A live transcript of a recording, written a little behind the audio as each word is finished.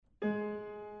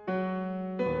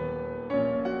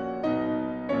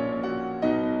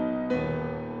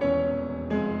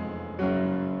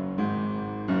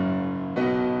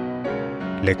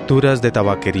Lecturas de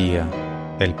tabaquería.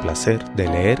 El placer de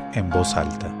leer en voz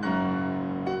alta.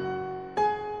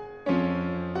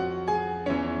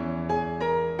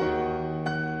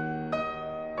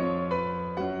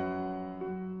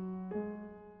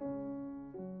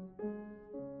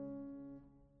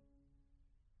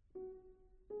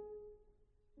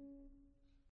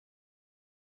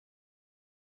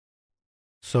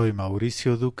 Soy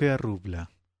Mauricio Duque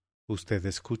Arrubla. Usted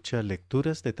escucha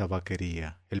Lecturas de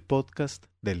Tabaquería, el podcast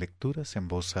de lecturas en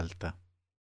voz alta.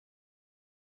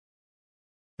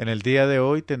 En el día de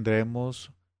hoy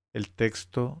tendremos el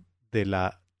texto de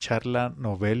la Charla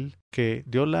Nobel que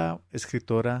dio la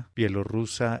escritora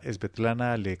bielorrusa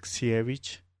Svetlana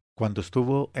Alexievich cuando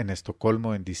estuvo en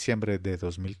Estocolmo en diciembre de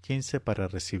 2015 para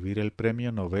recibir el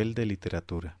Premio Nobel de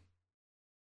Literatura.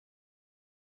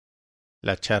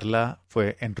 La charla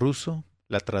fue en ruso.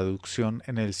 La traducción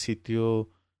en el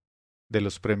sitio de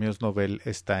los premios Nobel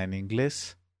está en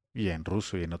inglés y en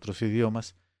ruso y en otros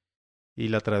idiomas, y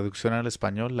la traducción al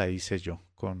español la hice yo,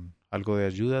 con algo de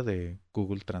ayuda de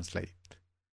Google Translate.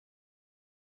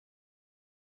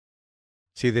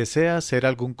 Si desea hacer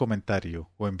algún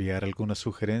comentario o enviar alguna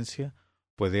sugerencia,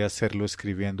 puede hacerlo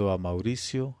escribiendo a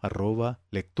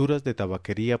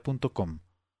mauricio@lecturasdetabaquería.com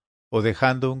o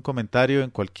dejando un comentario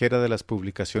en cualquiera de las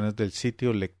publicaciones del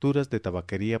sitio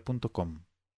lecturasdetabaquería.com.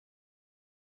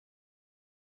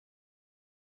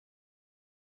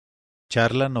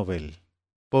 Charla Nobel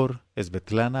por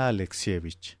Svetlana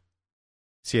Alexievich,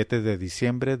 7 de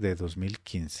diciembre de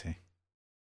 2015.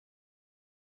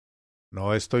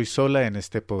 No estoy sola en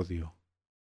este podio.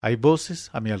 Hay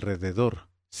voces a mi alrededor,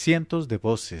 cientos de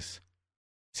voces.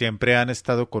 Siempre han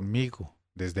estado conmigo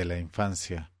desde la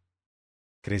infancia.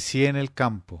 Crecí en el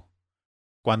campo.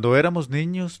 Cuando éramos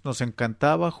niños nos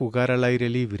encantaba jugar al aire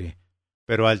libre,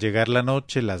 pero al llegar la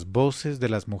noche las voces de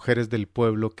las mujeres del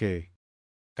pueblo que,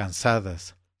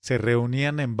 cansadas, se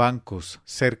reunían en bancos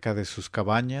cerca de sus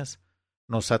cabañas,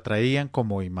 nos atraían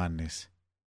como imanes.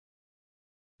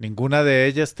 Ninguna de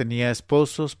ellas tenía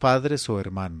esposos, padres o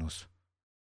hermanos.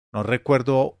 No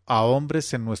recuerdo a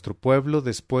hombres en nuestro pueblo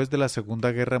después de la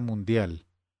Segunda Guerra Mundial.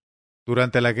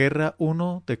 Durante la guerra,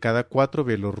 1 de cada 4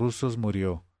 bielorrusos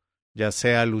murió, ya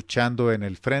sea luchando en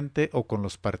el frente o con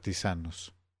los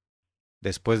partisanos.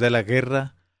 Después de la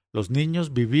guerra, los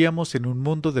niños vivíamos en un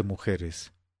mundo de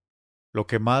mujeres. Lo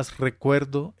que más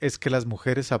recuerdo es que las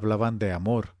mujeres hablaban de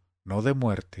amor, no de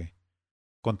muerte.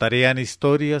 Contarían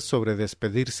historias sobre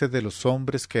despedirse de los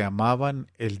hombres que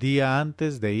amaban el día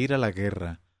antes de ir a la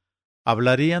guerra.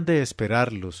 Hablarían de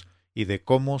esperarlos y de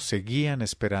cómo seguían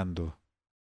esperando.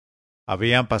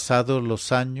 Habían pasado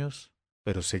los años,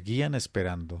 pero seguían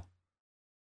esperando.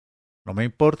 No me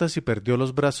importa si perdió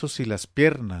los brazos y las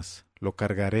piernas, lo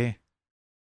cargaré.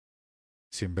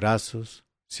 Sin brazos,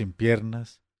 sin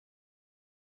piernas.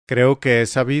 Creo que he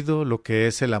sabido lo que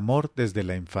es el amor desde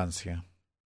la infancia.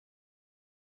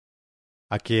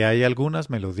 Aquí hay algunas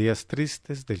melodías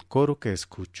tristes del coro que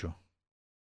escucho.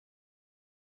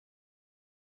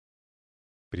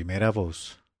 Primera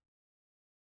voz.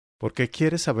 ¿Por qué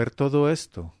quieres saber todo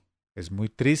esto? Es muy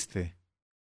triste.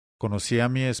 Conocí a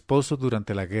mi esposo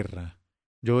durante la guerra.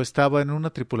 Yo estaba en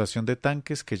una tripulación de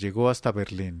tanques que llegó hasta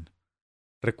Berlín.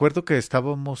 Recuerdo que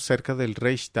estábamos cerca del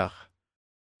Reichstag.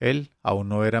 Él aún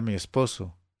no era mi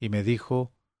esposo, y me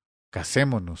dijo,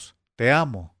 «Casémonos, te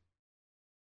amo».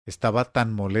 Estaba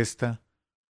tan molesta.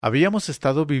 Habíamos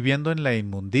estado viviendo en la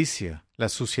inmundicia, la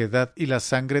suciedad y la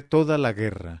sangre toda la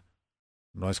guerra.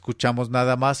 No escuchamos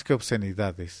nada más que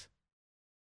obscenidades.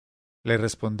 Le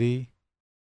respondí,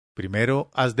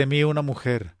 «Primero haz de mí una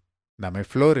mujer, dame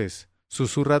flores,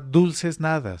 susurra dulces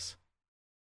nadas.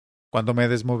 Cuando me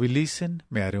desmovilicen,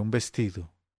 me haré un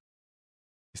vestido».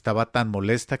 Estaba tan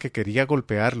molesta que quería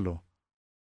golpearlo.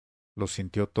 Lo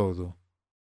sintió todo.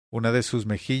 Una de sus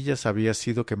mejillas había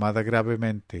sido quemada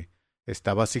gravemente,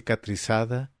 estaba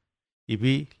cicatrizada, y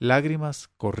vi lágrimas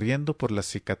corriendo por las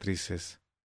cicatrices.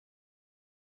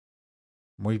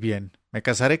 «Muy bien, me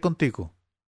casaré contigo»,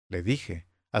 le dije,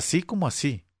 así como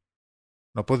así.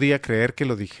 No podía creer que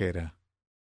lo dijera.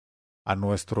 A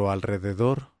nuestro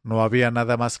alrededor no había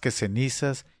nada más que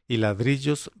cenizas y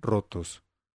ladrillos rotos.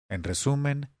 En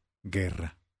resumen,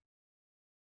 guerra.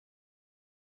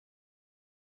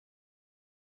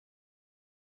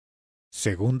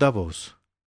 Segunda voz.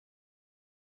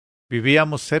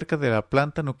 Vivíamos cerca de la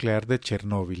planta nuclear de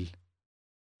Chernóbil.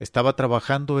 Estaba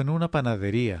trabajando en una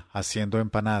panadería, haciendo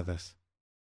empanadas.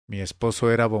 Mi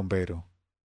esposo era bombero.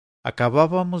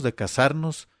 Acabábamos de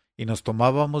casarnos y nos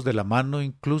tomábamos de la mano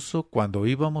incluso cuando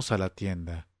íbamos a la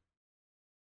tienda.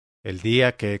 El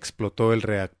día que explotó el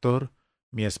reactor,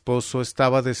 Mi esposo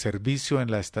estaba de servicio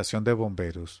en la estación de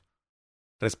bomberos.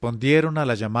 Respondieron a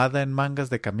la llamada en mangas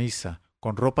de camisa,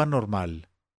 con ropa normal.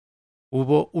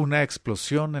 Hubo una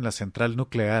explosión en la central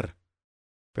nuclear,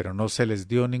 pero no se les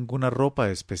dio ninguna ropa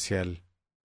especial.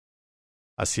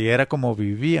 Así era como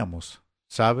vivíamos,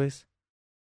 ¿sabes?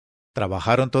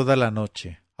 Trabajaron toda la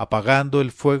noche, apagando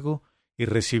el fuego, y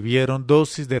recibieron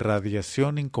dosis de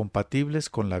radiación incompatibles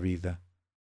con la vida.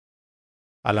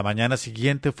 A la mañana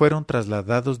siguiente fueron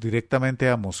trasladados directamente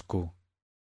a Moscú.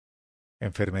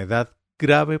 Enfermedad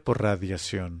grave por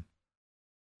radiación.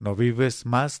 No vives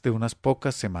más de unas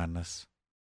pocas semanas.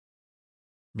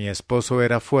 Mi esposo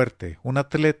era fuerte, un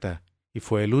atleta, y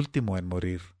fue el último en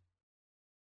morir.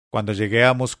 Cuando llegué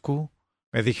a Moscú,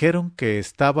 me dijeron que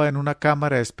estaba en una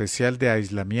cámara especial de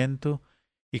aislamiento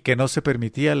y que no se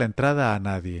permitía la entrada a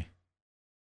nadie.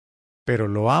 Pero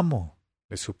lo amo,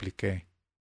 le supliqué.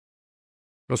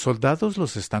 Los soldados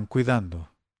los están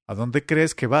cuidando. ¿A dónde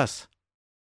crees que vas?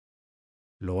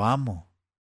 Lo amo.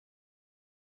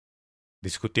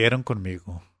 Discutieron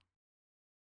conmigo.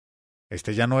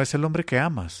 Este ya no es el hombre que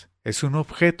amas, es un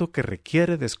objeto que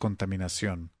requiere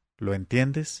descontaminación. ¿Lo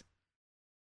entiendes?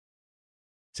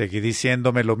 Seguí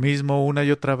diciéndome lo mismo una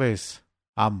y otra vez.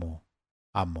 Amo,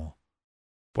 amo.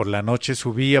 Por la noche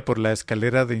subía por la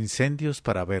escalera de incendios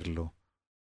para verlo.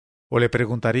 O le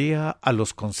preguntaría a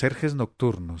los conserjes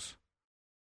nocturnos.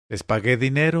 Les pagué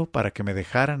dinero para que me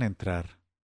dejaran entrar.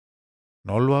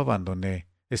 No lo abandoné,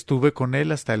 estuve con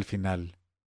él hasta el final.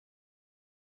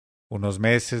 Unos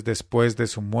meses después de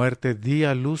su muerte di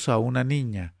a luz a una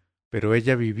niña, pero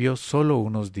ella vivió solo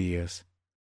unos días.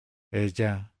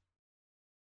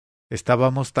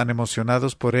 Estábamos tan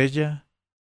emocionados por ella,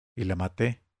 y la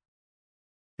maté.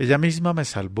 Ella misma me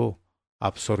salvó,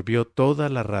 absorbió toda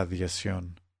la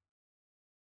radiación.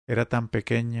 Era tan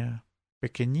pequeña,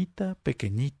 pequeñita,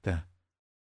 pequeñita,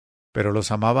 pero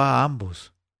los amaba a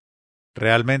ambos.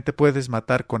 ¿Realmente puedes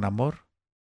matar con amor?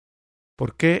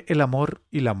 ¿Por qué el amor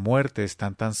y la muerte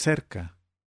están tan cerca?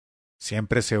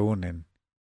 Siempre se unen.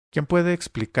 ¿Quién puede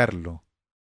explicarlo?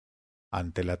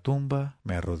 Ante la tumba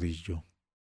me arrodillo.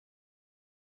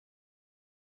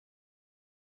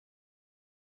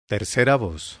 Tercera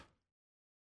voz.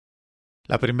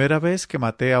 La primera vez que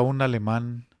maté a un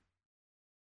alemán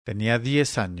tenía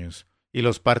 10 años y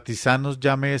los partisanos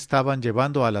ya me estaban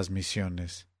llevando a las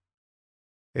misiones.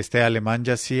 Este alemán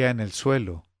yacía en el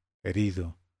suelo,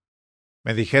 herido.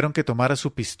 Me dijeron que tomara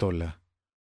su pistola.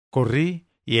 Corrí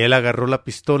y él agarró la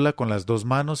pistola con las 2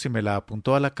 manos y me la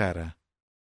apuntó a la cara.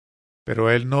 Pero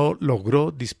él no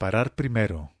logró disparar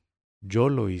primero. Yo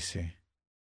lo hice.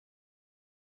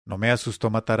 No me asustó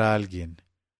matar a alguien,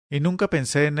 y nunca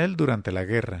pensé en él durante la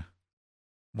guerra.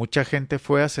 Mucha gente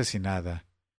fue asesinada.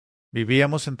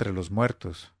 Vivíamos entre los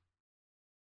muertos.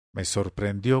 Me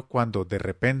sorprendió cuando, de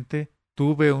repente,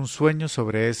 tuve un sueño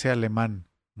sobre ese alemán,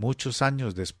 muchos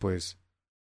años después.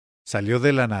 Salió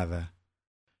de la nada.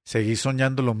 Seguí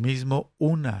soñando lo mismo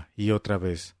una y otra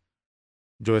vez.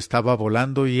 Yo estaba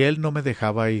volando y él no me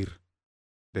dejaba ir.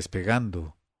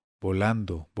 Despegando,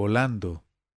 volando, volando.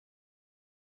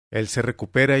 Él se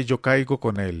recupera y yo caigo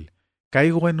con él.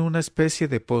 Caigo en una especie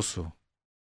de pozo.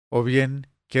 O bien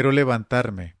quiero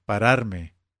levantarme,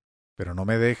 pararme, pero no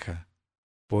me deja.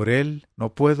 Por él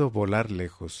no puedo volar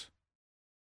lejos.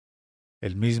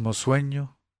 El mismo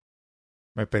sueño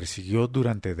me persiguió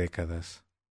durante décadas.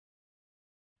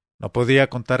 No podía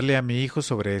contarle a mi hijo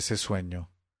sobre ese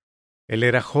sueño. Él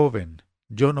era joven,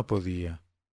 yo no podía.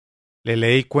 Le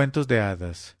leí cuentos de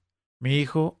hadas. Mi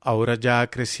hijo ahora ya ha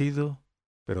crecido,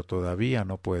 pero todavía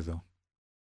no puedo.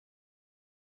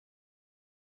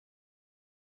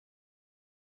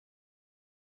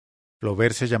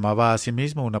 Flaubert se llamaba a sí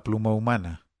mismo una pluma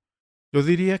humana. Yo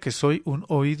diría que soy un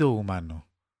oído humano.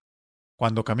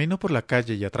 Cuando camino por la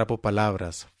calle y atrapo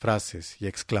palabras, frases y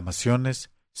exclamaciones,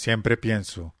 siempre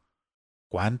pienso,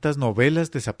 ¿cuántas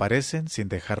novelas desaparecen sin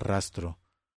dejar rastro?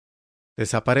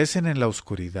 Desaparecen en la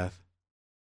oscuridad.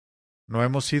 No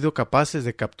hemos sido capaces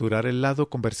de capturar el lado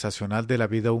conversacional de la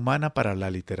vida humana para la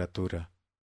literatura.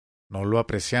 No lo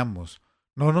apreciamos,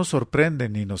 no nos sorprende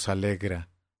ni nos alegra,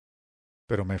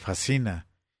 pero me fascina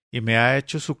y me ha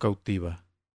hecho su cautiva.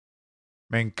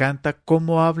 Me encanta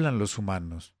cómo hablan los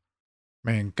humanos.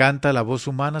 Me encanta la voz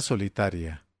humana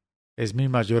solitaria. Es mi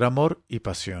mayor amor y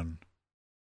pasión.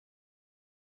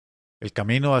 El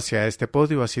camino hacia este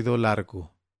podio ha sido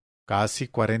largo, casi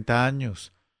 40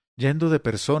 años, yendo de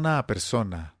persona a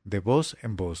persona, de voz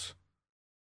en voz.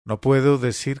 No puedo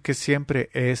decir que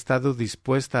siempre he estado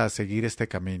dispuesta a seguir este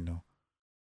camino.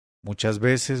 Muchas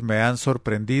veces me han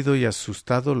sorprendido y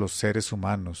asustado los seres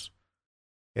humanos.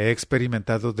 He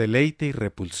experimentado deleite y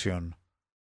repulsión.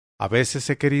 A veces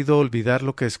he querido olvidar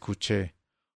lo que escuché,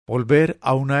 volver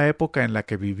a una época en la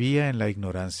que vivía en la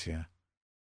ignorancia.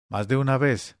 Más de una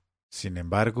vez, sin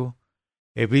embargo,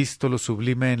 he visto lo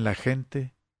sublime en la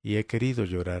gente y he querido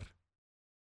llorar.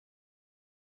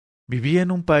 Viví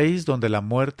en un país donde la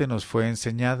muerte nos fue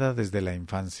enseñada desde la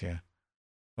infancia.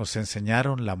 Nos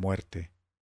enseñaron la muerte.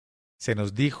 Se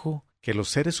nos dijo que los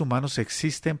seres humanos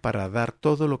existen para dar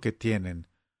todo lo que tienen,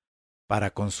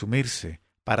 para consumirse,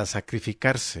 para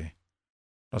sacrificarse.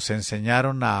 Nos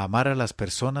enseñaron a amar a las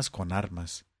personas con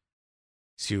armas.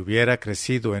 Si hubiera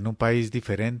crecido en un país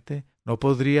diferente, no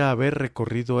podría haber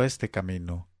recorrido este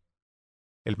camino.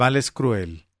 El mal es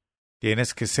cruel.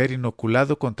 Tienes que ser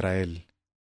inoculado contra él.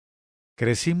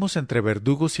 Crecimos entre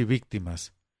verdugos y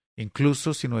víctimas,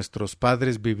 incluso si nuestros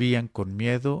padres vivían con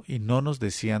miedo y no nos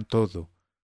decían todo,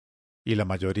 y la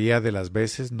mayoría de las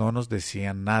veces no nos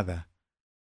decían nada.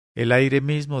 El aire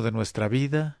mismo de nuestra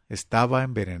vida estaba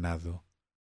envenenado.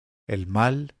 El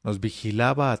mal nos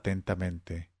vigilaba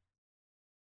atentamente.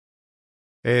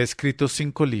 He escrito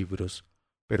 5 libros,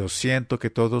 pero siento que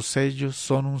todos ellos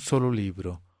son un solo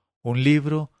libro, un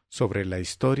libro sobre la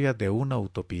historia de una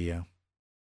utopía.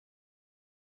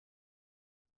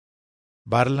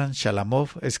 Varlam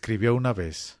Shalamov escribió una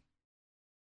vez: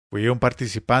 fui un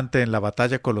participante en la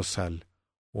batalla colosal,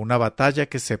 una batalla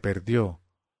que se perdió,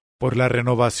 por la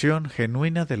renovación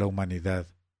genuina de la humanidad.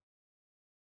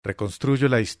 Reconstruyo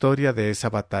la historia de esa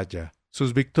batalla,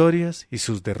 sus victorias y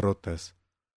sus derrotas,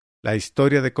 la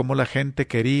historia de cómo la gente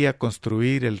quería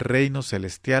construir el reino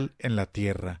celestial en la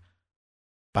tierra,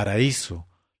 paraíso,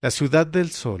 la ciudad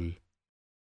del sol.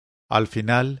 Al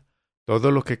final,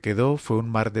 todo lo que quedó fue un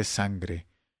mar de sangre,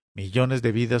 millones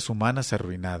de vidas humanas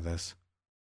arruinadas.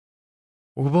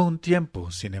 Hubo un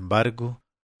tiempo, sin embargo,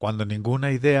 cuando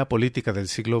ninguna idea política del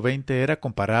siglo XX era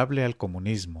comparable al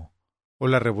comunismo, o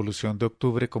la Revolución de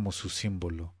Octubre como su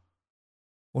símbolo.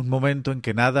 Un momento en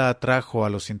que nada atrajo a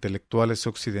los intelectuales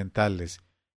occidentales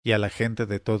y a la gente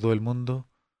de todo el mundo,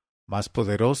 más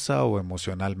poderosa o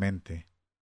emocionalmente.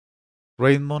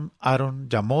 Raymond Aron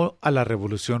llamó a la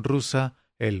Revolución rusa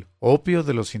el opio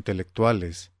de los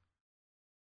intelectuales.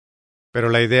 Pero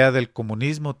la idea del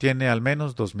comunismo tiene al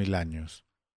menos 2000 años.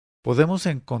 Podemos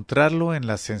encontrarlo en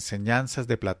las enseñanzas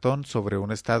de Platón sobre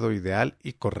un estado ideal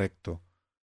y correcto,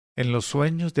 en los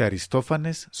sueños de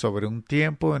Aristófanes sobre un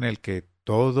tiempo en el que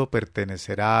todo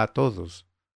pertenecerá a todos,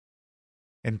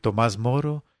 en Tomás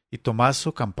Moro y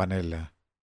Tommaso Campanella,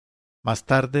 más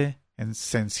tarde en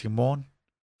Saint-Simon,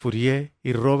 Fourier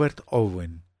y Robert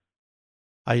Owen.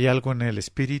 Hay algo en el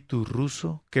espíritu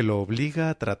ruso que lo obliga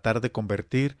a tratar de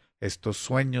convertir estos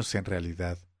sueños en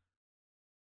realidad.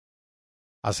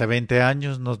 Hace 20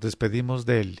 años nos despedimos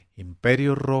del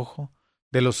Imperio Rojo,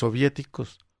 de los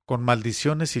soviéticos, con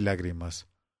maldiciones y lágrimas.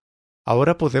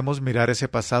 Ahora podemos mirar ese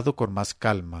pasado con más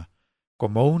calma,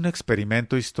 como un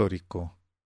experimento histórico.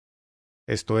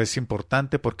 Esto es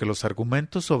importante porque los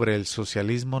argumentos sobre el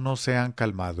socialismo no se han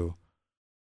calmado.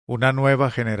 Una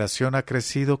nueva generación ha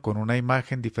crecido con una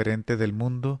imagen diferente del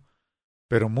mundo,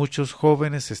 pero muchos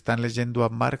jóvenes están leyendo a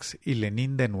Marx y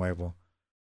Lenin de nuevo.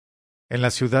 En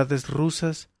las ciudades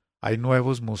rusas hay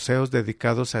nuevos museos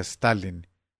dedicados a Stalin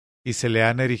y se le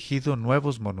han erigido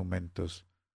nuevos monumentos.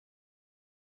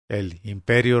 El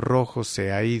Imperio Rojo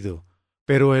se ha ido,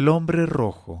 pero el hombre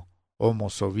rojo, Homo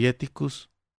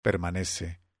Sovieticus,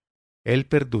 permanece. Él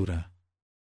perdura.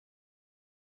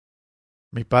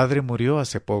 Mi padre murió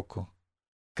hace poco.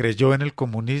 Creyó en el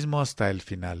comunismo hasta el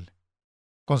final.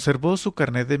 Conservó su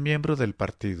carnet de miembro del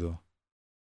partido.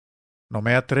 No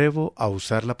me atrevo a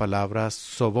usar la palabra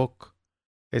Sovok,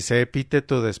 ese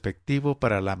epíteto despectivo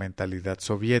para la mentalidad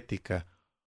soviética,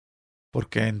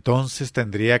 porque entonces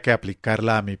tendría que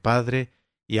aplicarla a mi padre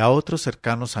y a otros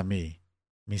cercanos a mí,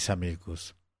 mis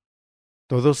amigos.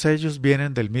 Todos ellos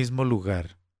vienen del mismo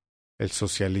lugar, el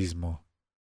socialismo.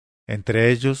 Entre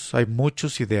ellos hay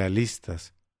muchos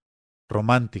idealistas,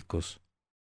 románticos.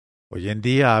 Hoy en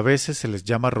día a veces se les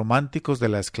llama románticos de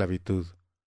la esclavitud,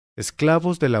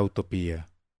 esclavos de la utopía.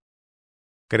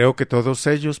 Creo que todos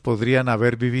ellos podrían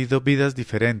haber vivido vidas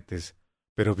diferentes,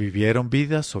 pero vivieron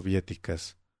vidas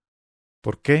soviéticas.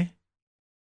 ¿Por qué?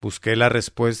 Busqué la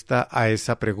respuesta a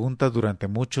esa pregunta durante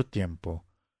mucho tiempo.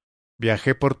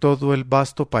 Viajé por todo el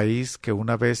vasto país que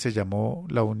una vez se llamó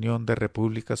la Unión de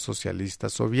Repúblicas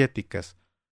Socialistas Soviéticas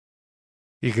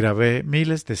y grabé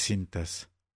miles de cintas.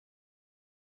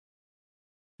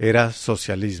 Era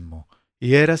socialismo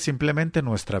y era simplemente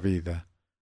nuestra vida.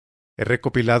 He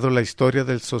recopilado la historia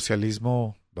del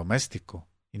socialismo doméstico,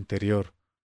 interior,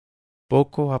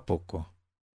 poco a poco.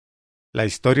 la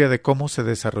historia de cómo se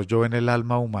desarrolló en el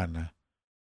alma humana.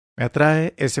 Me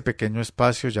atrae ese pequeño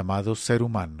espacio llamado ser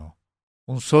humano,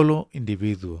 un solo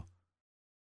individuo.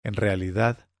 En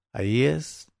realidad, ahí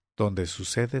es donde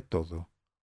sucede todo.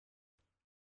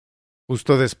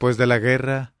 Justo después de la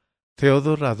guerra,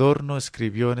 Theodor Adorno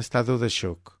escribió en estado de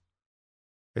shock.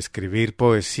 Escribir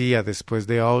poesía después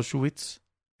de Auschwitz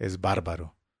es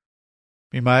bárbaro.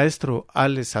 Mi maestro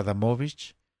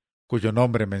Alexievich, cuyo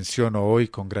nombre menciono hoy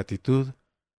con gratitud,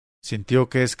 sintió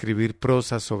que escribir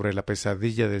prosa sobre la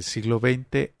pesadilla del siglo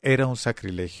XX era un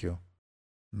sacrilegio.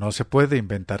 No se puede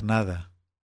inventar nada.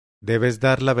 Debes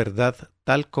dar la verdad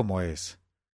tal como es.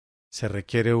 Se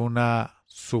requiere una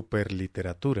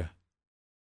superliteratura.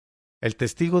 El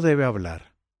testigo debe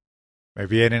hablar. Me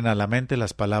vienen a la mente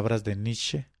las palabras de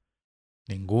Nietzsche.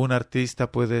 Ningún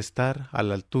artista puede estar a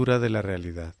la altura de la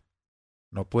realidad.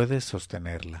 No puede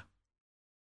sostenerla.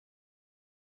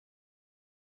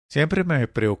 Siempre me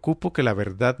preocupo que la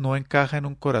verdad no encaja en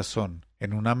un corazón,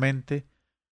 en una mente,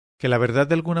 que la verdad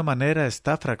de alguna manera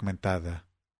está fragmentada.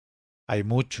 Hay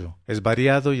mucho, es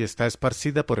variado y está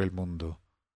esparcida por el mundo.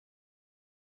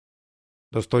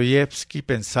 Dostoyevski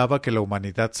pensaba que la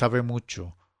humanidad sabe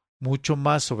mucho, mucho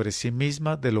más sobre sí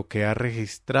misma de lo que ha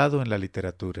registrado en la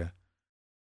literatura.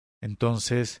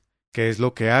 Entonces, ¿qué es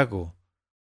lo que hago?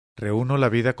 Reúno la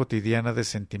vida cotidiana de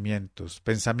sentimientos,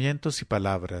 pensamientos y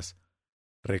palabras.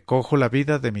 Recojo la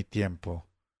vida de mi tiempo.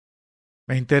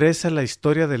 Me interesa la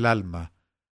historia del alma,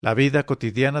 la vida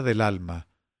cotidiana del alma,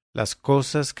 las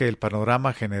cosas que el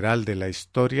panorama general de la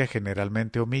historia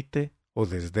generalmente omite o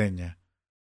desdeña.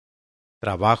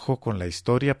 Trabajo con la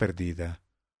historia perdida.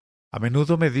 A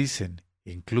menudo me dicen,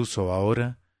 incluso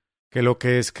ahora, que lo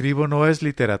que escribo no es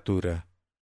literatura,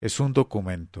 es un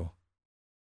documento.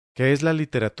 ¿Qué es la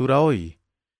literatura hoy?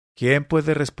 ¿Quién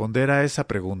puede responder a esa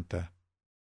pregunta?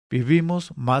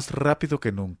 Vivimos más rápido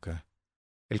que nunca.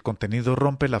 El contenido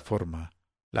rompe la forma,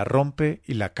 la rompe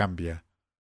y la cambia.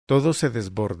 Todo se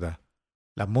desborda.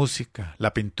 La música,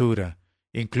 la pintura,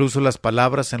 incluso las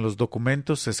palabras en los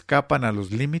documentos escapan a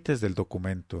los límites del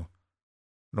documento.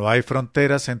 No hay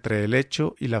fronteras entre el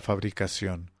hecho y la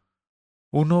fabricación.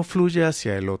 Uno fluye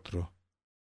hacia el otro.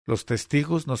 Los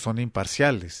testigos no son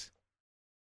imparciales.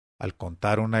 Al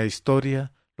contar una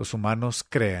historia, los humanos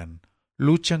crean,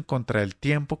 luchan contra el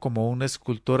tiempo como un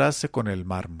escultor hace con el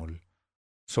mármol.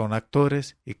 Son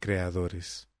actores y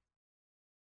creadores.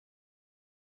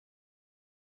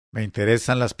 Me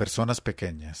interesan las personas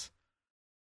pequeñas.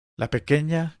 La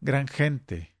pequeña gran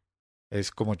gente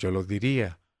es como yo lo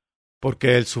diría,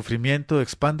 porque el sufrimiento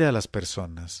expande a las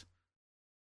personas.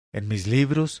 En mis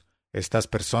libros, estas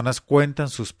personas cuentan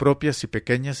sus propias y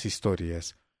pequeñas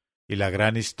historias, y la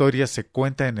gran historia se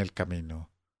cuenta en el camino.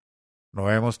 No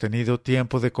hemos tenido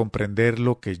tiempo de comprender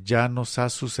lo que ya nos ha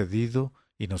sucedido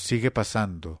y nos sigue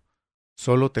pasando.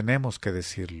 Solo tenemos que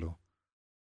decirlo.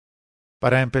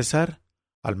 Para empezar,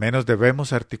 al menos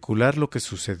debemos articular lo que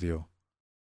sucedió.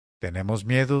 Tenemos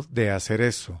miedo de hacer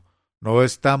eso. No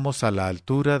estamos a la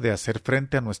altura de hacer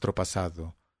frente a nuestro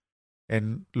pasado.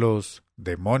 En Los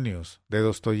demonios de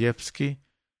Dostoyevski,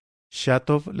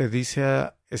 Shatov le dice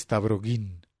a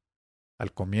Stavrogin,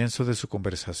 al comienzo de su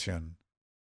conversación: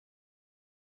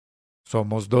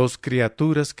 somos dos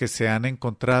criaturas que se han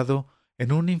encontrado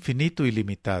en un infinito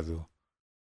ilimitado,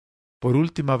 por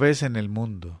última vez en el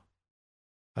mundo.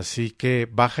 Así que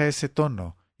baja ese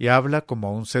tono y habla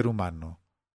como un ser humano.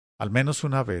 Al menos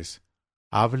una vez,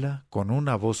 habla con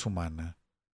una voz humana.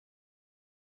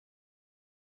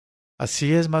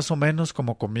 Así es más o menos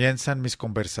como comienzan mis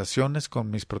conversaciones con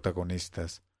mis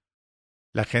protagonistas.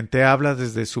 La gente habla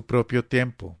desde su propio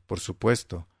tiempo, por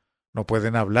supuesto. No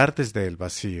pueden hablar desde el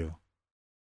vacío.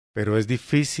 Pero es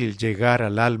difícil llegar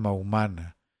al alma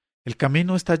humana. El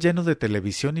camino está lleno de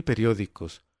televisión y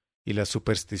periódicos, y las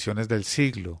supersticiones del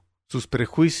siglo, sus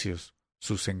prejuicios,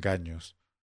 sus engaños.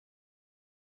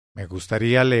 Me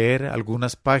gustaría leer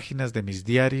algunas páginas de mis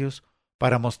diarios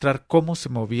para mostrar cómo se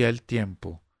movía el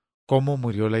tiempo, cómo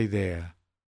murió la idea,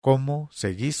 cómo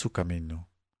seguí su camino.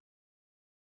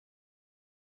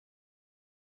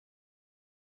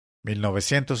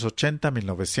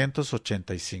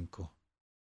 1980-1985.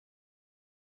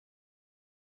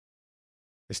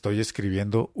 Estoy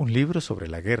escribiendo un libro sobre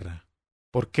la guerra.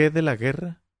 ¿Por qué de la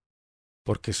guerra?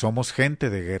 Porque somos gente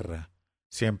de guerra.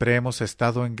 Siempre hemos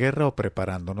estado en guerra o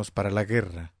preparándonos para la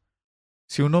guerra.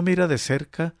 Si uno mira de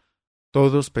cerca,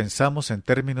 todos pensamos en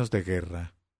términos de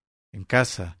guerra. En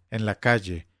casa, en la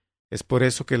calle. Es por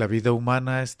eso que la vida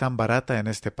humana es tan barata en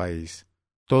este país.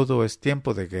 Todo es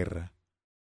tiempo de guerra.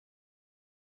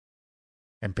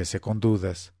 Empecé con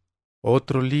dudas.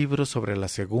 Otro libro sobre la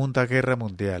Segunda Guerra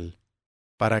Mundial.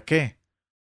 ¿Para qué?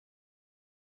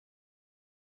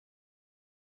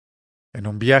 En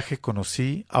un viaje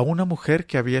conocí a una mujer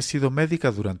que había sido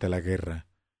médica durante la guerra.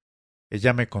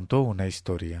 Ella me contó una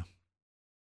historia.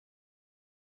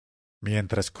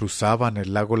 Mientras cruzaban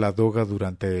el lago Ladoga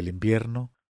durante el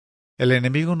invierno, el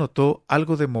enemigo notó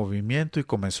algo de movimiento y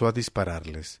comenzó a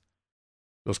dispararles.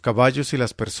 Los caballos y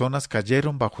las personas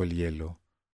cayeron bajo el hielo.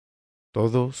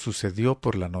 Todo sucedió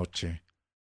por la noche.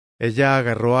 Ella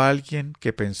agarró a alguien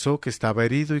que pensó que estaba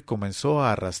herido y comenzó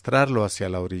a arrastrarlo hacia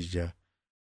la orilla.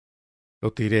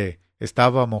 Lo tiré,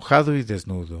 estaba mojado y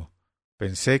desnudo.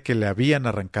 Pensé que le habían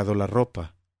arrancado la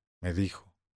ropa, me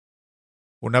dijo.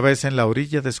 Una vez en la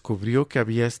orilla descubrió que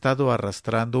había estado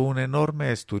arrastrando un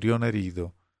enorme esturión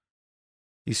herido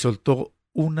y soltó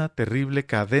una terrible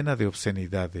cadena de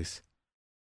obscenidades.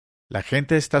 La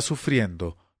gente está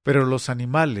sufriendo, pero los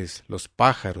animales, los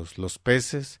pájaros, los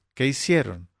peces, ¿qué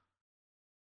hicieron?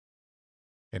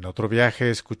 En otro viaje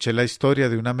escuché la historia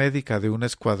de una médica de un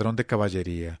escuadrón de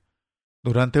caballería.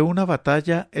 Durante una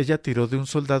batalla ella tiró de un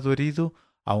soldado herido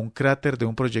a un cráter de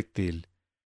un proyectil,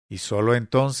 y sólo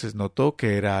entonces notó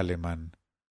que era alemán.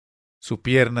 Su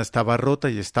pierna estaba rota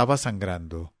y estaba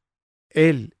sangrando.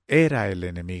 Él era el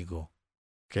enemigo.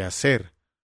 ¿Qué hacer?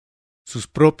 Sus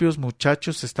propios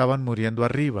muchachos estaban muriendo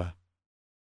arriba.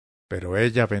 Pero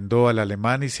ella vendó al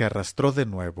alemán y se arrastró de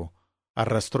nuevo.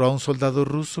 Arrastró a un soldado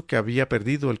ruso que había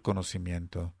perdido el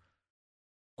conocimiento.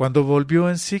 Cuando volvió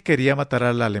en sí quería matar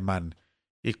al alemán,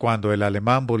 y cuando el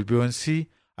alemán volvió en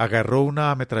sí, agarró una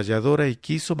ametralladora y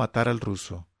quiso matar al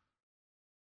ruso.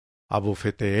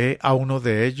 Abofeteé a uno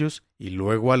de ellos y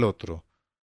luego al otro.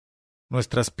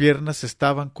 Nuestras piernas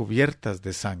estaban cubiertas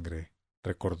de sangre,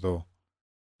 recordó.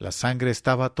 La sangre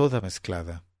estaba toda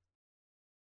mezclada.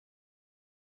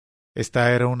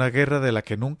 Esta era una guerra de la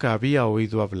que nunca había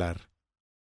oído hablar.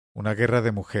 Una guerra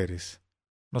de mujeres.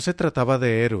 No se trataba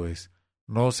de héroes,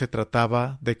 no se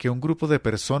trataba de que un grupo de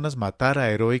personas matara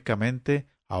heroicamente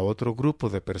a otro grupo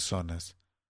de personas.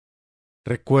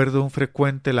 Recuerdo un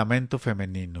frecuente lamento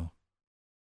femenino.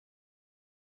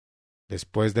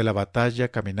 Después de la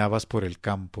batalla caminabas por el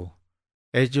campo.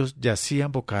 Ellos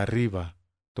yacían boca arriba,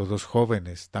 todos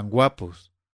jóvenes, tan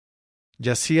guapos.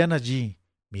 Yacían allí,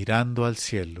 mirando al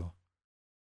cielo.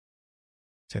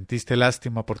 Sentiste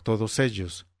lástima por todos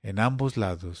ellos, en ambos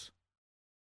lados.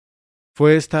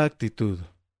 Fue esta actitud,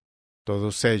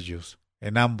 todos ellos,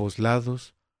 en ambos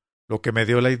lados, lo que me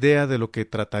dio la idea de lo que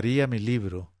trataría mi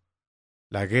libro.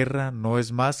 La guerra no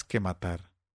es más que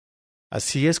matar.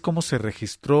 Así es como se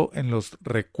registró en los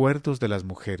recuerdos de las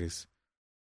mujeres.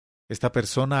 Esta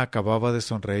persona acababa de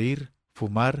sonreír,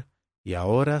 fumar, y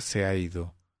ahora se ha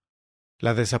ido.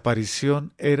 La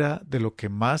desaparición era de lo que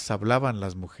más hablaban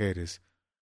las mujeres,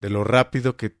 de lo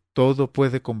rápido que todo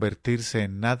puede convertirse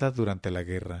en nada durante la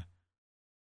guerra.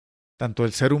 Tanto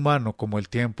el ser humano como el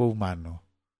tiempo humano.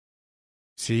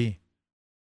 Sí,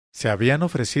 se habían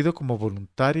ofrecido como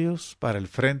voluntarios para el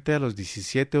frente a los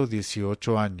 17 o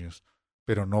 18 años,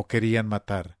 pero no querían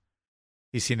matar.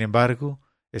 Y sin embargo,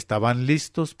 estaban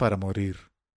listos para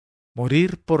morir.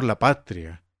 Morir por la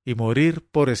patria y morir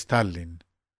por Stalin.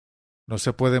 No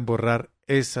se pueden borrar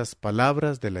esas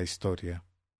palabras de la historia.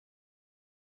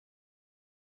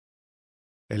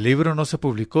 El libro no se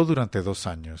publicó durante 2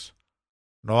 años,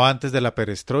 no antes de la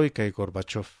perestroika y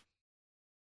Gorbachov.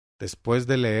 Después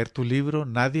de leer tu libro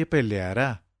nadie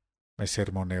peleará, me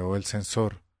sermoneó el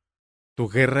censor. Tu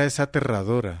guerra es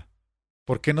aterradora.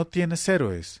 ¿Por qué no tienes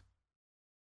héroes?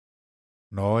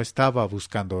 No estaba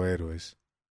buscando héroes.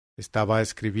 Estaba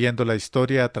escribiendo la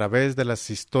historia a través de las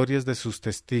historias de sus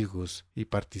testigos y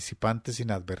participantes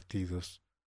inadvertidos.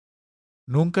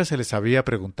 Nunca se les había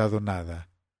preguntado nada.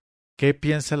 ¿Qué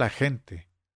piensa la gente?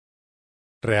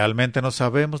 Realmente no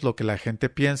sabemos lo que la gente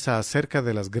piensa acerca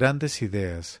de las grandes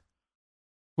ideas.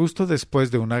 Justo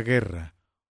después de una guerra,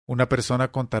 una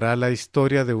persona contará la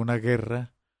historia de una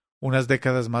guerra. Unas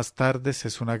décadas más tarde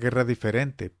es una guerra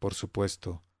diferente, por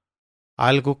supuesto.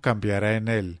 Algo cambiará en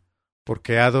él,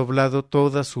 porque ha doblado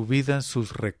toda su vida en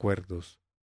sus recuerdos,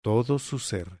 todo su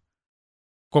ser.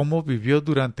 Cómo vivió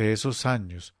durante esos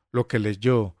años, lo que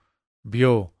leyó,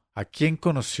 vio, a quién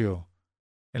conoció,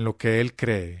 en lo que él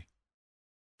cree.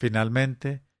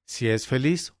 Finalmente, si es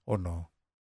feliz o no.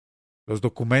 Los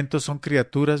documentos son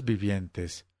criaturas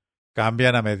vivientes.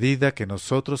 Cambian a medida que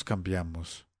nosotros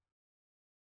cambiamos.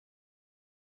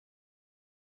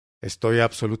 Estoy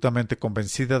absolutamente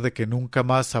convencida de que nunca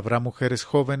más habrá mujeres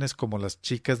jóvenes como las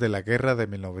chicas de la guerra de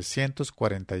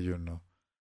 1941.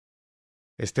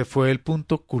 Este fue el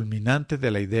punto culminante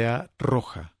de la idea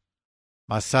roja,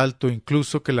 más alto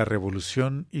incluso que la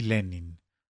revolución y Lenin.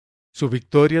 Su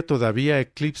victoria todavía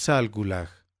eclipsa al Gulag.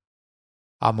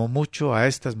 Amo mucho a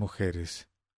estas mujeres,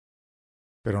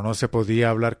 pero no se podía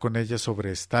hablar con ellas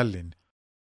sobre Stalin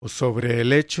o sobre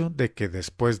el hecho de que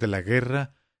después de la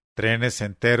guerra trenes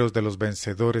enteros de los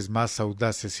vencedores más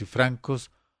audaces y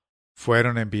francos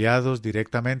fueron enviados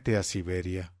directamente a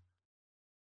Siberia.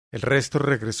 El resto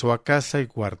regresó a casa y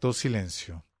guardó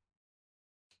silencio.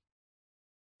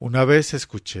 Una vez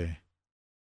escuché: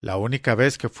 la única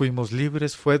vez que fuimos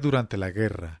libres fue durante la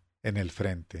guerra, en el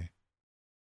frente.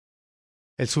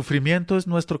 El sufrimiento es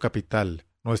nuestro capital,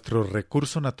 nuestro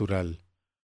recurso natural,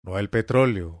 no el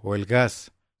petróleo o el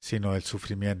gas, sino el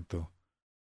sufrimiento.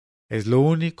 Es lo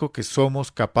único que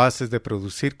somos capaces de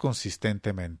producir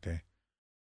consistentemente.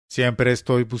 Siempre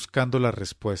estoy buscando la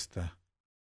respuesta.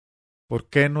 ¿Por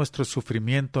qué nuestro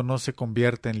sufrimiento no se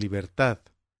convierte en libertad?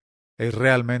 ¿Es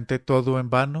realmente todo en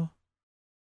vano?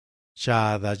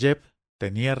 Shahadayev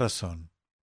tenía razón.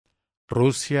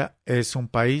 Rusia es un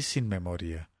país sin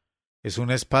memoria. Es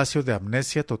un espacio de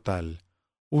amnesia total,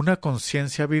 una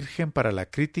conciencia virgen para la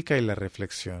crítica y la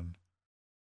reflexión.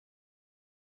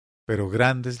 Pero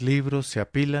grandes libros se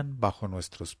apilan bajo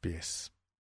nuestros pies.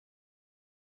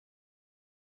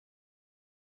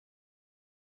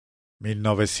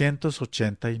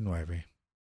 1989.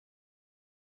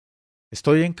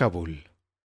 Estoy en Kabul.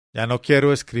 Ya no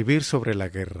quiero escribir sobre la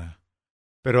guerra,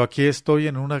 pero aquí estoy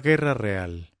en una guerra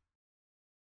real.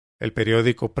 El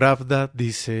periódico Pravda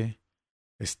dice: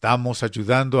 estamos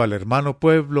ayudando al hermano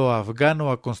pueblo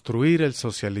afgano a construir el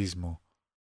socialismo.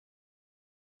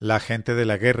 La gente de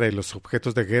la guerra y los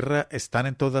objetos de guerra están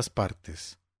en todas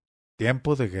partes.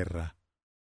 Tiempo de guerra.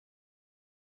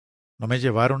 No me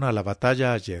llevaron a la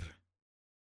batalla ayer.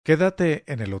 Quédate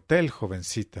en el hotel,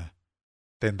 jovencita.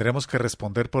 Tendremos que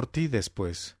responder por ti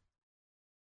después.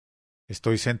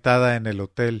 Estoy sentada en el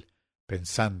hotel,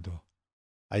 pensando.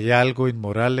 Hay algo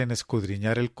inmoral en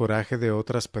escudriñar el coraje de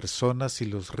otras personas y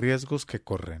los riesgos que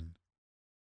corren.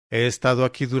 He estado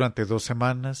aquí durante 2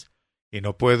 semanas y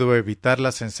no puedo evitar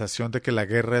la sensación de que la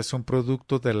guerra es un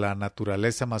producto de la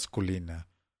naturaleza masculina,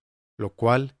 lo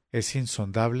cual es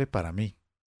insondable para mí.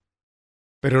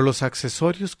 Pero los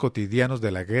accesorios cotidianos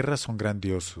de la guerra son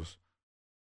grandiosos.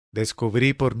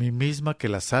 Descubrí por mí misma que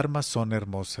las armas son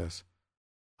hermosas.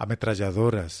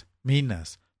 Ametralladoras,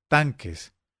 minas,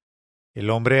 tanques. El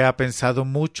hombre ha pensado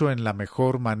mucho en la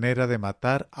mejor manera de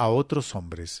matar a otros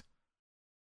hombres.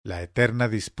 La eterna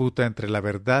disputa entre la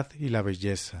verdad y la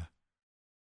belleza.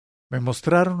 Me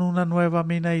mostraron una nueva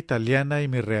mina italiana y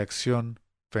mi reacción,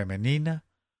 femenina,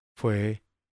 fue: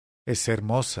 es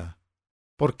hermosa.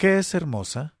 ¿Por qué es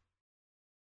hermosa?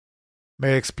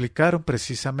 Me explicaron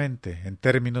precisamente, en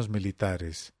términos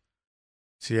militares.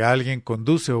 Si alguien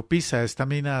conduce o pisa esta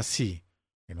mina así,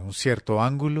 en un cierto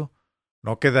ángulo,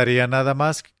 no quedaría nada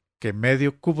más que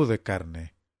medio cubo de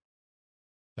carne.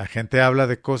 La gente habla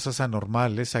de cosas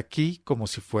anormales aquí como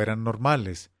si fueran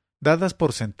normales, dadas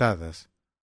por sentadas.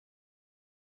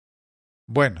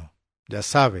 Bueno, ya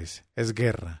sabes, es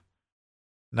guerra.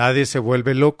 Nadie se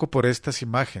vuelve loco por estas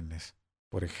imágenes.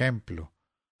 Por ejemplo,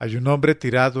 hay un hombre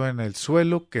tirado en el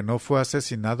suelo que no fue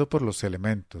asesinado por los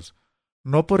elementos,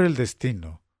 no por el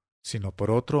destino, sino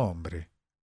por otro hombre.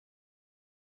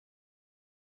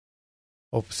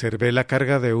 Observé la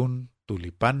carga de un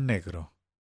tulipán negro,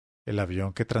 el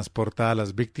avión que transporta a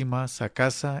las víctimas a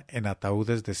casa en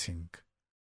ataúdes de zinc.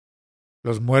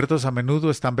 Los muertos a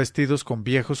menudo están vestidos con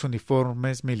viejos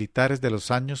uniformes militares de los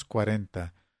años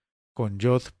 40, con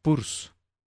jodhpurs.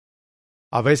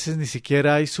 A veces ni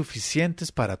siquiera hay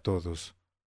suficientes para todos.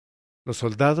 Los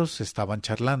soldados estaban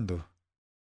charlando.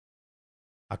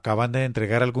 Acaban de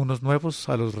entregar algunos nuevos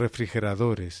a los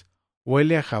refrigeradores.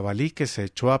 Huele a jabalí que se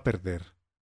echó a perder.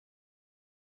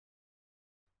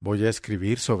 Voy a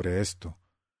escribir sobre esto.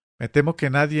 Me temo que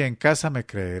nadie en casa me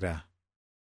creerá.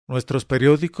 Nuestros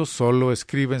periódicos solo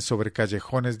escriben sobre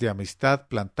callejones de amistad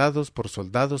plantados por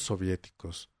soldados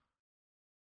soviéticos.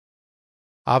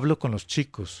 Hablo con los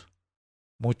chicos.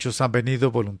 Muchos han venido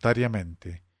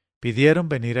voluntariamente. Pidieron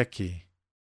venir aquí.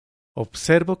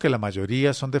 Observo que la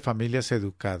mayoría son de familias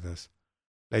educadas.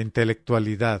 La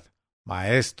intelectualidad,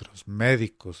 maestros,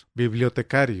 médicos,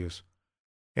 bibliotecarios.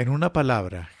 En una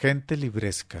palabra, gente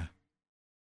libresca.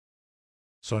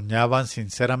 Soñaban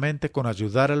sinceramente con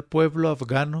ayudar al pueblo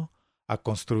afgano a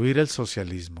construir el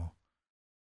socialismo.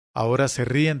 Ahora se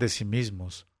ríen de sí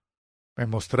mismos. Me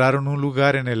mostraron un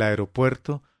lugar en el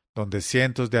aeropuerto donde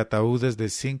cientos de ataúdes de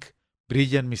zinc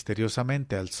brillan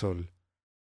misteriosamente al sol.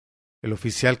 El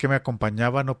oficial que me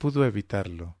acompañaba no pudo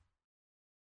evitarlo.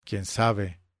 Quién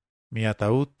sabe, mi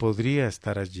ataúd podría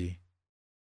estar allí.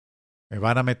 Me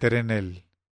van a meter en él.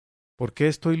 ¿Por qué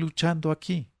estoy luchando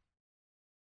aquí?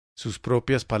 Sus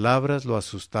propias palabras lo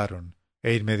asustaron,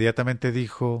 e inmediatamente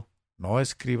dijo: No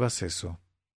escribas eso.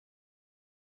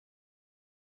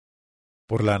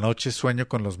 Por la noche sueño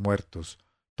con los muertos.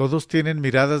 Todos tienen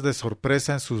miradas de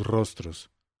sorpresa en sus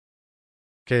rostros.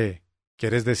 ¿Qué?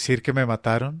 ¿Quieres decir que me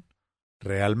mataron?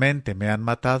 ¿Realmente me han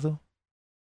matado?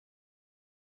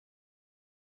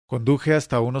 Conduje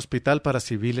hasta un hospital para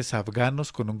civiles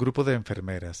afganos con un grupo de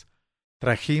enfermeras.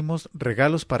 Trajimos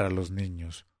regalos para los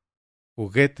niños: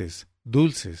 juguetes,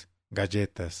 dulces,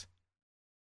 galletas.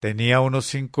 Tenía unos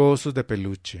 5 osos de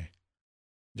peluche.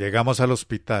 Llegamos al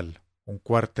hospital, un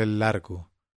cuartel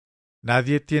largo.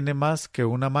 Nadie tiene más que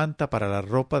una manta para la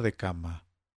ropa de cama.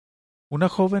 Una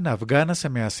joven afgana se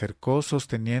me acercó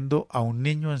sosteniendo a un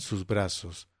niño en sus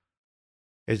brazos.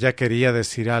 Ella quería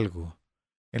decir algo.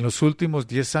 En los últimos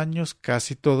 10 años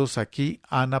casi todos aquí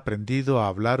han aprendido a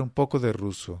hablar un poco de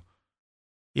ruso,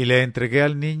 y le entregué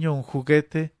al niño un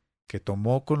juguete que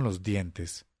tomó con los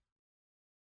dientes.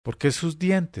 ¿Por qué sus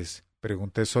dientes?,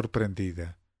 pregunté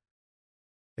sorprendida.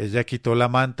 Ella quitó la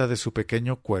manta de su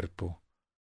pequeño cuerpo.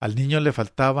 Al niño le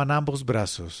faltaban ambos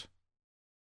brazos.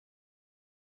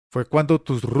 Fue cuando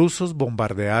tus rusos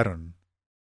bombardearon.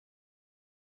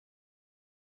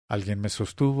 Alguien me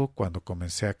sostuvo cuando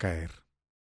comencé a caer.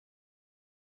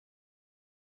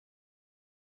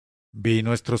 Vi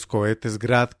nuestros cohetes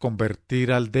Grad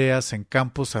convertir aldeas en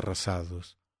campos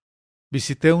arrasados.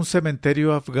 Visité un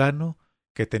cementerio afgano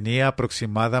que tenía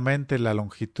aproximadamente la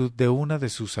longitud de una de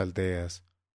sus aldeas.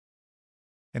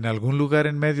 En algún lugar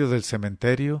en medio del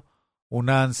cementerio,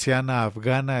 una anciana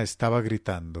afgana estaba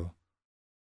gritando.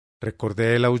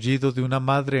 Recordé el aullido de una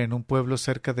madre en un pueblo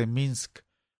cerca de Minsk,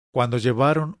 cuando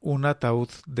llevaron un ataúd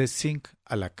de zinc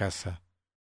a la casa.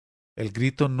 El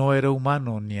grito no era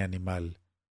humano ni animal.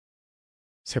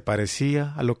 Se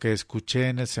parecía a lo que escuché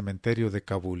en el cementerio de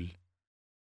Kabul.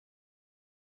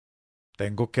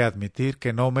 Tengo que admitir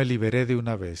que no me liberé de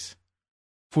una vez.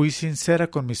 Fui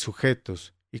sincera con mis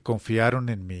sujetos y confiaron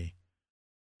en mí.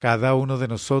 Cada uno de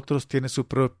nosotros tiene su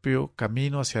propio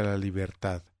camino hacia la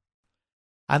libertad.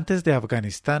 Antes de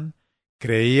Afganistán,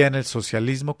 creía en el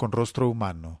socialismo con rostro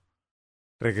humano.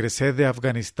 Regresé de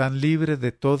Afganistán libre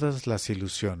de todas las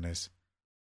ilusiones.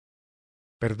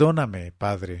 Perdóname,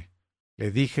 padre, le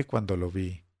dije cuando lo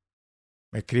vi.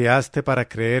 Me criaste para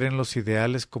creer en los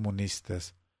ideales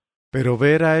comunistas, pero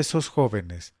ver a esos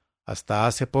jóvenes, hasta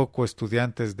hace poco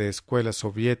estudiantes de escuelas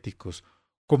soviéticos,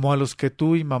 como a los que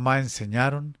tú y mamá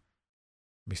enseñaron,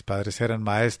 mis padres eran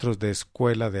maestros de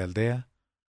escuela de aldea,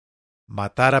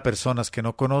 matar a personas que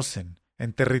no conocen,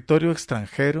 en territorio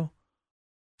extranjero,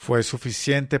 fue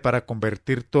suficiente para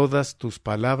convertir todas tus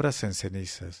palabras en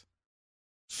cenizas.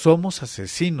 Somos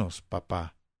asesinos,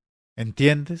 papá.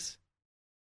 ¿Entiendes?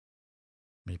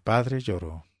 Mi padre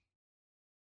lloró.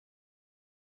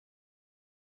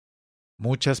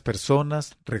 Muchas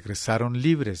personas regresaron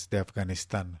libres de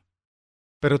Afganistán,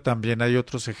 pero también hay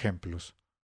otros ejemplos.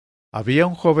 Había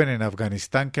un joven en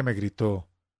Afganistán que me gritó: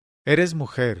 «Eres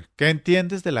mujer, ¿qué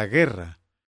entiendes de la guerra?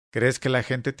 ¿Crees que la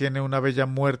gente tiene una bella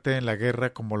muerte en la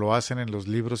guerra como lo hacen en los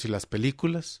libros y las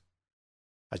películas?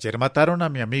 Ayer mataron a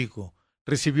mi amigo,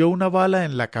 recibió una bala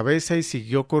en la cabeza y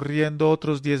siguió corriendo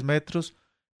otros 10 metros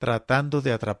tratando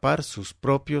de atrapar sus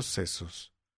propios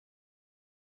sesos».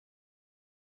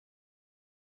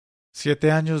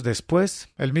 7 años después,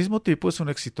 el mismo tipo es un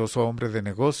exitoso hombre de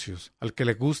negocios, al que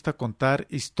le gusta contar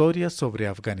historias sobre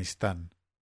Afganistán.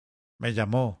 Me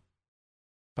llamó.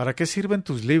 «¿Para qué sirven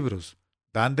tus libros?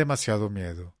 Dan demasiado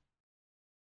miedo».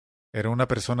 Era una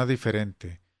persona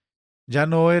diferente. Ya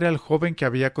no era el joven que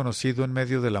había conocido en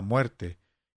medio de la muerte,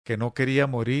 que no quería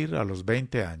morir a los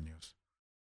 20 años.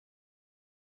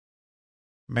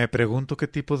 Me pregunto qué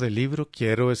tipo de libro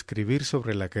quiero escribir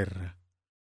sobre la guerra.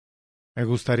 Me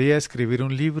gustaría escribir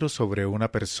un libro sobre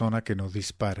una persona que no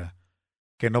dispara,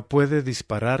 que no puede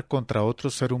disparar contra otro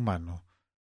ser humano,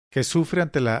 que sufre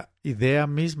ante la idea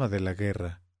misma de la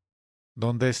guerra.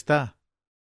 ¿Dónde está?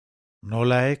 No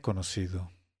la he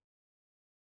conocido.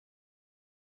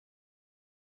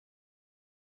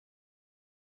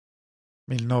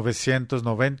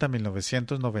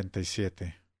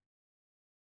 1990-1997.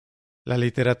 La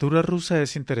literatura rusa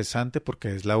es interesante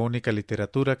porque es la única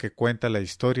literatura que cuenta la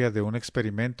historia de un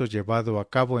experimento llevado a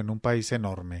cabo en un país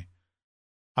enorme.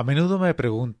 A menudo me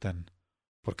preguntan,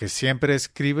 ¿por qué siempre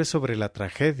escribe sobre la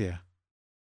tragedia?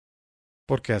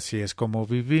 Porque así es como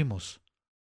vivimos.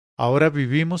 Ahora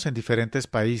vivimos en diferentes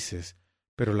países,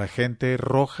 pero la gente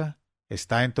roja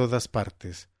está en todas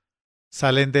partes.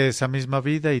 Salen de esa misma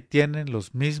vida y tienen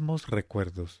los mismos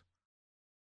recuerdos.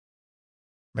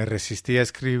 Me resistí a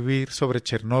escribir sobre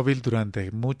Chernóbil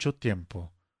durante mucho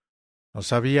tiempo. No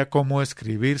sabía cómo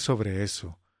escribir sobre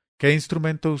eso, qué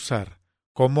instrumento usar,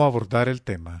 cómo abordar el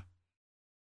tema.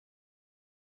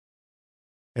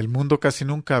 El mundo casi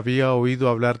nunca había oído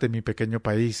hablar de mi pequeño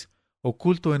país,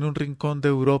 oculto en un rincón de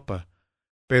Europa,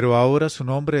 pero ahora su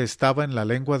nombre estaba en la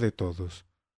lengua de todos.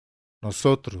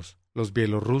 Nosotros, los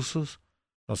bielorrusos,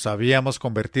 nos habíamos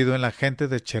convertido en la gente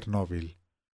de Chernóbil,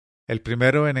 el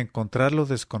primero en encontrar lo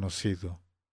desconocido.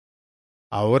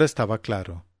 Ahora estaba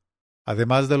claro.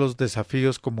 Además de los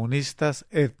desafíos comunistas,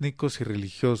 étnicos y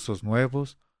religiosos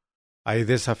nuevos, hay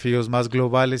desafíos más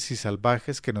globales y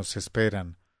salvajes que nos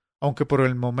esperan, aunque por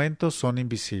el momento son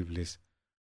invisibles.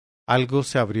 Algo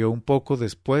se abrió un poco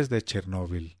después de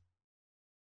Chernóbil.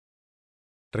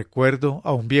 Recuerdo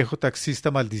a un viejo taxista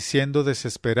maldiciendo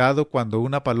desesperado cuando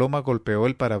una paloma golpeó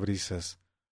el parabrisas.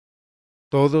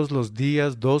 Todos los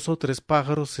días 2 o 3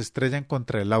 pájaros se estrellan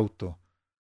contra el auto,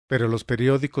 pero los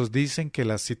periódicos dicen que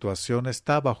la situación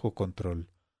está bajo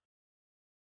control.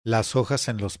 Las hojas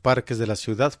en los parques de la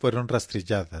ciudad fueron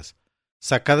rastrilladas,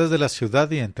 sacadas de la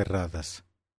ciudad y enterradas.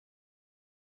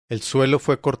 El suelo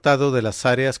fue cortado de las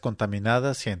áreas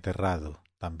contaminadas y enterrado,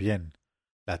 también.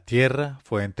 La tierra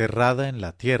fue enterrada en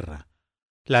la tierra.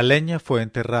 La leña fue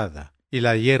enterrada, y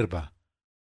la hierba.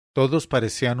 Todos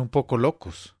parecían un poco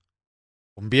locos.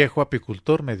 Un viejo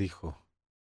apicultor me dijo.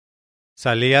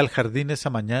 Salí al jardín esa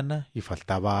mañana y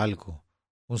faltaba algo,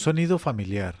 un sonido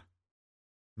familiar.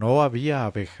 No había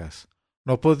abejas,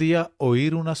 no podía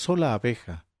oír una sola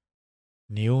abeja,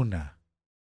 ni una.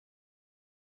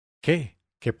 ¿Qué?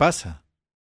 ¿Qué pasa?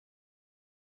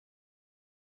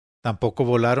 Tampoco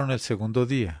volaron el segundo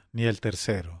día, ni el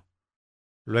tercero.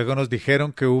 Luego nos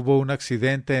dijeron que hubo un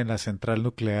accidente en la central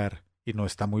nuclear, y no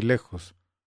está muy lejos.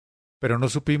 Pero no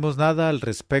supimos nada al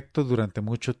respecto durante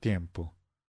mucho tiempo.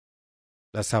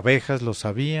 Las abejas lo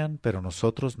sabían, pero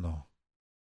nosotros no.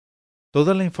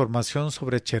 Toda la información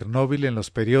sobre Chernóbil en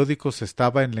los periódicos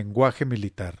estaba en lenguaje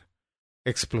militar.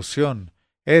 Explosión,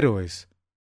 héroes,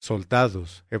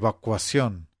 soldados,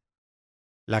 evacuación.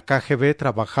 La KGB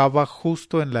trabajaba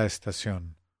justo en la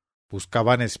estación.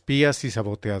 Buscaban espías y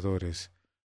saboteadores.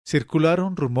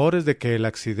 Circularon rumores de que el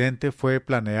accidente fue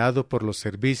planeado por los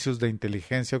servicios de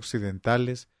inteligencia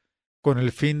occidentales con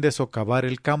el fin de socavar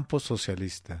el campo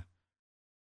socialista.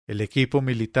 El equipo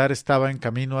militar estaba en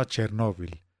camino a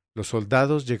Chernóbil. Los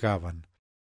soldados llegaban.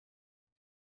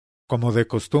 Como de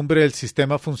costumbre, el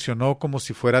sistema funcionó como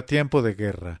si fuera tiempo de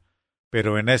guerra,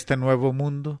 pero en este nuevo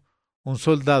mundo, un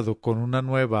soldado con una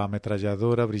nueva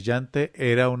ametralladora brillante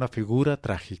era una figura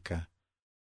trágica.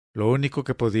 Lo único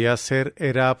que podía hacer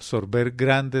era absorber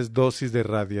grandes dosis de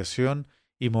radiación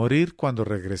y morir cuando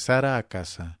regresara a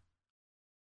casa.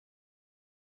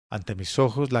 Ante mis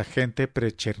ojos la gente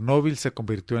pre-Chernóbil se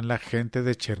convirtió en la gente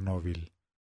de Chernóbil.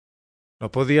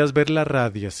 No podías ver la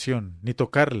radiación, ni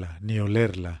tocarla, ni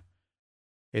olerla.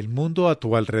 El mundo a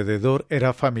tu alrededor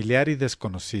era familiar y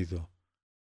desconocido.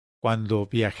 Cuando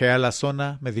viajé a la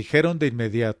zona me dijeron de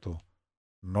inmediato,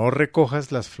 no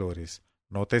recojas las flores,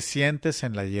 no te sientes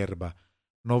en la hierba,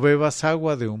 no bebas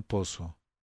agua de un pozo.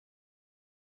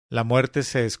 La muerte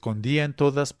se escondía en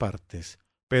todas partes,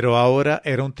 pero ahora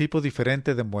era un tipo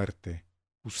diferente de muerte.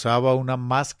 Usaba una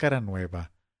máscara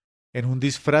nueva, en un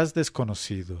disfraz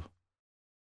desconocido.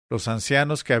 Los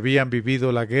ancianos que habían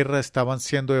vivido la guerra estaban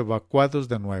siendo evacuados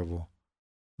de nuevo.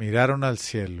 Miraron al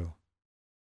cielo.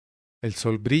 El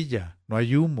sol brilla, no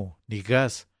hay humo, ni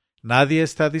gas, nadie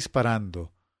está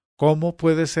disparando. ¿Cómo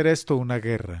puede ser esto una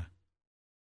guerra?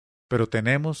 Pero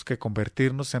tenemos que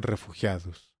convertirnos en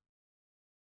refugiados.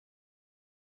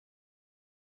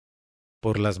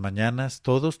 Por las mañanas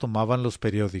todos tomaban los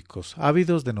periódicos,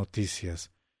 ávidos de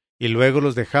noticias, y luego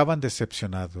los dejaban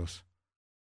decepcionados.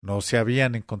 No se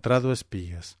habían encontrado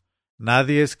espías.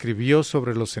 Nadie escribió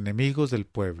sobre los enemigos del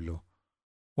pueblo.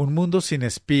 Un mundo sin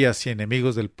espías y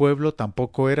enemigos del pueblo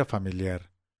tampoco era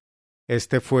familiar.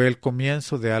 Este fue el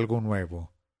comienzo de algo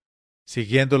nuevo.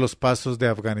 Siguiendo los pasos de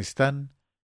Afganistán,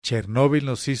 Chernóbil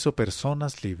nos hizo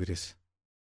personas libres.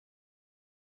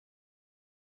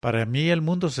 Para mí el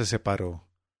mundo se separó.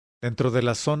 Dentro de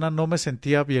la zona no me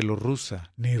sentía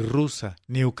bielorrusa,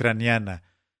 ni ucraniana,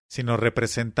 sino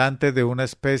representante de una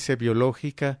especie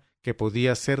biológica que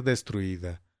podía ser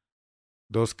destruida.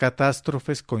 Dos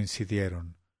catástrofes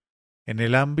coincidieron. En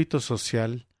el ámbito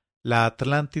social, la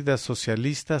Atlántida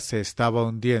socialista se estaba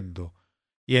hundiendo,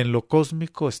 y en lo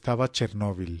cósmico estaba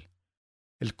Chernóbil.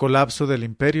 El colapso del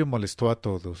imperio molestó a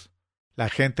todos. La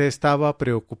gente estaba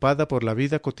preocupada por la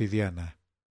vida cotidiana.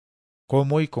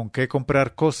 ¿Cómo y con qué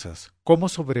comprar cosas? ¿Cómo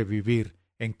sobrevivir?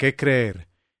 ¿En qué creer?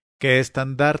 ¿Qué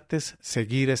estandartes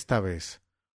seguir esta vez?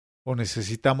 ¿O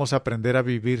necesitamos aprender a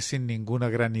vivir sin ninguna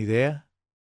gran idea?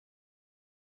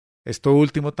 Esto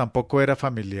último tampoco era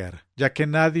familiar, ya que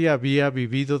nadie había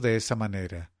vivido de esa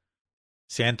manera.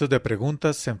 Cientos de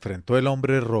preguntas se enfrentó el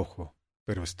hombre rojo,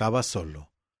 pero estaba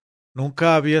solo.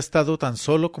 Nunca había estado tan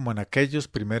solo como en aquellos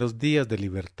primeros días de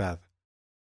libertad.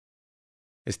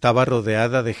 Estaba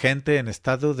rodeada de gente en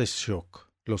estado de shock.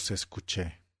 Los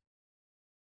escuché.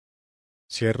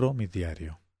 Cierro mi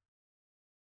diario.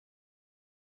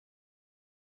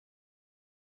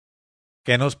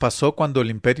 ¿Qué nos pasó cuando el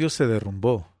imperio se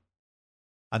derrumbó?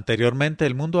 Anteriormente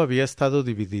el mundo había estado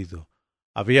dividido.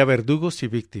 Había verdugos y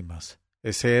víctimas.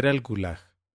 Ese era el gulag.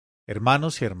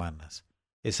 Hermanos y hermanas.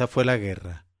 Esa fue la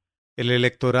guerra. El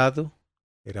electorado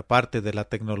era parte de la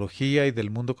tecnología y del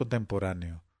mundo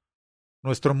contemporáneo.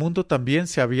 Nuestro mundo también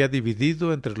se había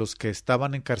dividido entre los que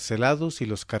estaban encarcelados y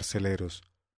los carceleros.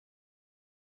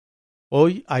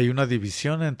 Hoy hay una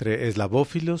división entre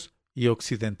eslavófilos y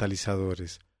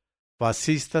occidentalizadores,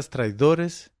 fascistas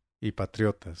traidores y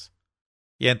patriotas,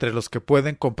 y entre los que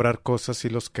pueden comprar cosas y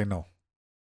los que no.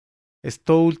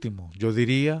 Esto último, yo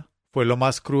diría, fue lo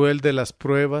más cruel de las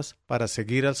pruebas para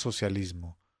seguir al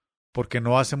socialismo, porque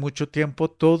no hace mucho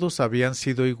tiempo todos habían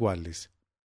sido iguales.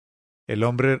 El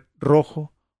hombre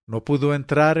rojo no pudo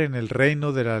entrar en el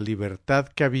reino de la libertad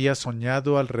que había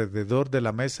soñado alrededor de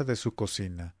la mesa de su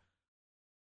cocina.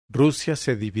 Rusia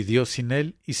se dividió sin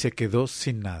él y se quedó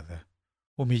sin nada,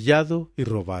 humillado y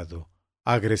robado,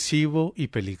 agresivo y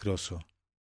peligroso.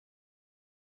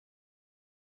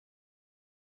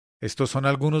 Estos son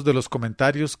algunos de los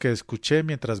comentarios que escuché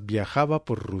mientras viajaba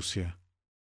por Rusia.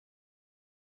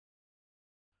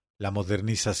 La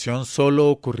modernización solo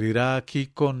ocurrirá aquí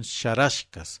con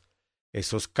sharashkas,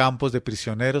 esos campos de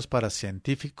prisioneros para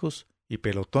científicos y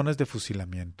pelotones de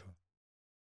fusilamiento.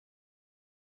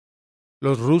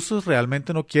 Los rusos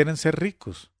realmente no quieren ser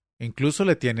ricos, incluso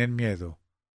le tienen miedo.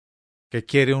 ¿Qué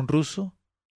quiere un ruso?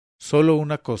 Solo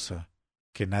una cosa,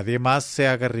 que nadie más se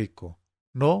haga rico,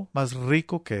 no más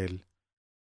rico que él.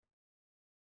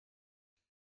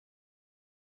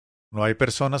 No hay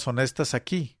personas honestas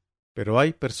aquí, pero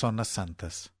hay personas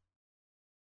santas.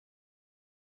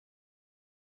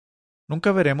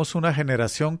 Nunca veremos una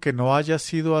generación que no haya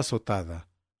sido azotada.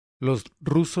 Los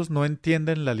rusos no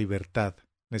entienden la libertad,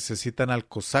 necesitan al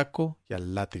cosaco y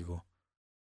al látigo.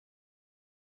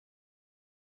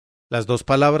 Las dos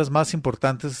palabras más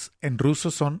importantes en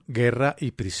ruso son guerra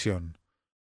y prisión.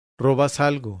 Robas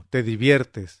algo, te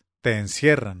diviertes, te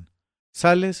encierran,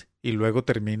 sales y luego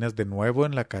terminas de nuevo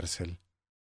en la cárcel.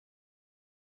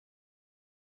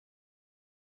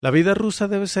 La vida rusa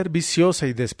debe ser viciosa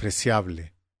y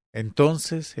despreciable.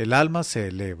 Entonces el alma se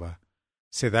eleva,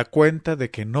 se da cuenta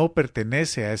de que no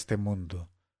pertenece a este mundo.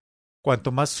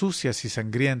 Cuanto más sucias y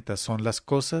sangrientas son las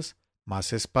cosas,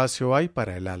 más espacio hay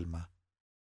para el alma.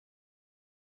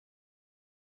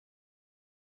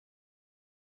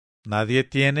 Nadie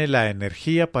tiene la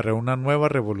energía para una nueva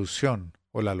revolución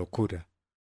o la locura.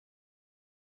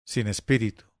 Sin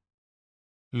espíritu.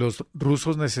 Los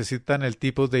rusos necesitan el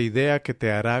tipo de idea que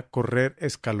te hará correr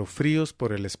escalofríos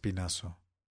por el espinazo.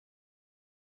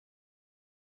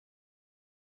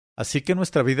 Así que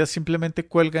nuestra vida simplemente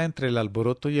cuelga entre el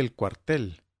alboroto y el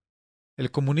cuartel. El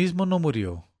comunismo no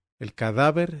murió, el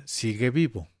cadáver sigue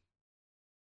vivo.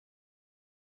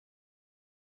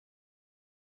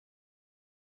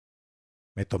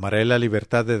 Me tomaré la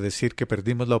libertad de decir que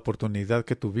perdimos la oportunidad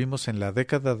que tuvimos en la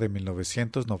década de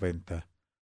 1990.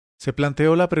 Se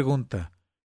planteó la pregunta,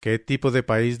 ¿qué tipo de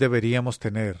país deberíamos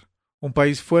tener? ¿Un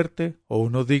país fuerte o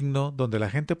uno digno donde la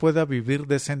gente pueda vivir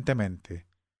decentemente?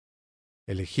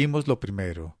 Elegimos lo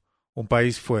primero, un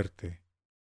país fuerte.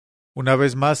 Una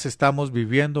vez más estamos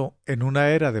viviendo en una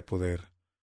era de poder.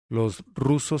 Los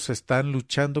rusos están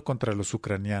luchando contra los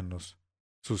ucranianos,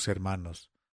 sus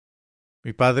hermanos.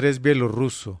 Mi padre es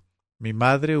bielorruso, mi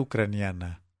madre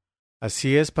ucraniana.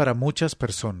 Así es para muchas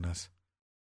personas.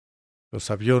 Los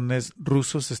aviones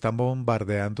rusos están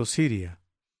bombardeando Siria.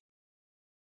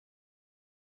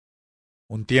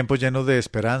 Un tiempo lleno de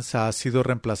esperanza ha sido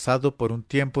reemplazado por un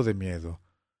tiempo de miedo.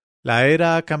 La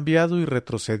era ha cambiado y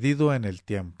retrocedido en el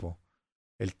tiempo.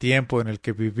 El tiempo en el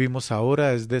que vivimos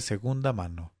ahora es de segunda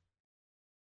mano.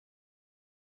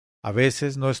 A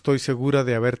veces no estoy segura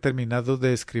de haber terminado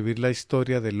de escribir la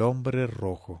historia del hombre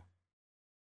rojo.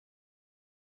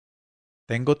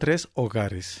 Tengo 3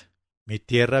 hogares. Mi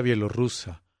tierra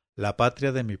bielorrusa, la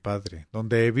patria de mi padre,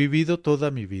 donde he vivido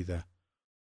toda mi vida.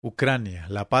 Ucrania,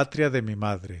 la patria de mi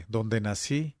madre, donde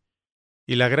nací.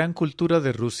 Y la gran cultura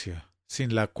de Rusia,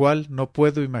 sin la cual no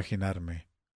puedo imaginarme.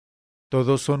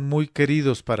 Todos son muy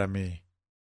queridos para mí,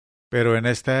 pero en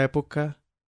esta época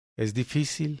es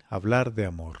difícil hablar de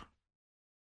amor.